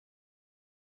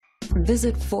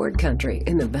Visit Ford Country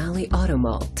in the Valley Auto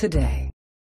Mall today.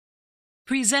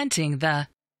 Presenting the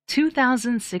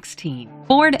 2016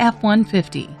 Ford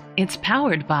F-150. It's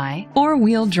powered by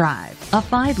four-wheel drive, a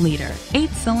 5-liter,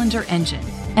 8-cylinder engine,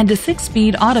 and a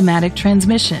 6-speed automatic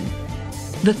transmission.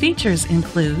 The features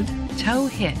include tow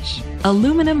hitch,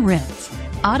 aluminum rims,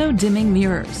 auto-dimming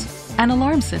mirrors, an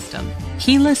alarm system,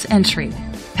 keyless entry,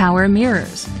 power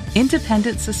mirrors,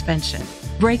 independent suspension,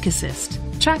 brake assist,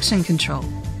 traction control,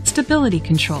 stability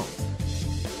control.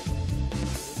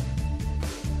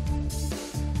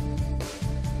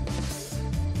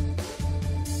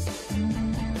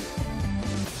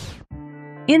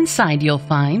 Inside you'll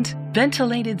find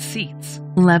ventilated seats,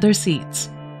 leather seats,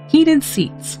 heated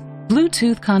seats,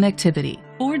 Bluetooth connectivity,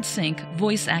 Ford Sync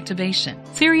voice activation,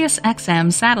 Sirius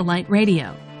XM satellite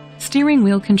radio, steering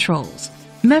wheel controls,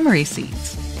 memory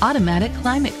seats, automatic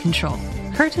climate control,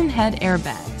 curtain head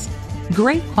airbags.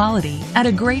 Great quality at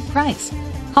a great price.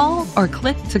 Call or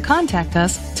click to contact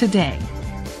us today.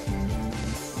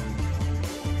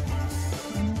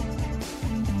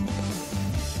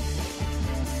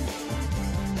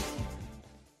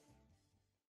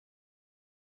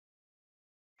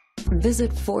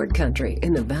 Visit Ford Country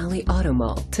in the Valley Auto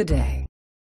Mall today.